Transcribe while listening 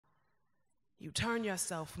You turn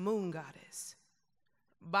yourself moon goddess,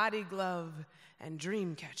 body glove and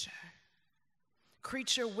dream catcher,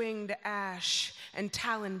 creature-winged ash and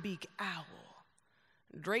talon-beak owl,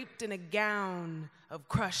 draped in a gown of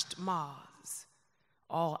crushed moths,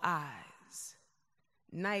 all eyes,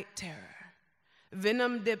 night terror.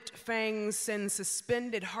 Venom-dipped fangs send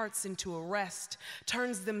suspended hearts into arrest,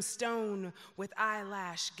 turns them stone with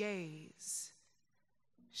eyelash gaze.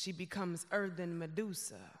 She becomes earthen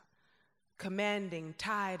Medusa, commanding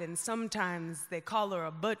tide, and sometimes they call her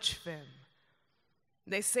a butch femme.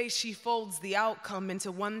 They say she folds the outcome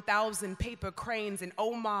into 1,000 paper cranes in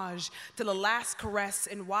homage to the last caress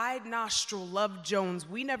and wide nostril Love Jones.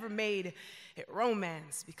 We never made it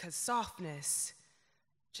romance because softness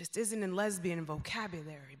just isn't in lesbian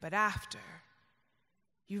vocabulary, but after,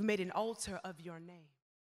 you've made an altar of your name.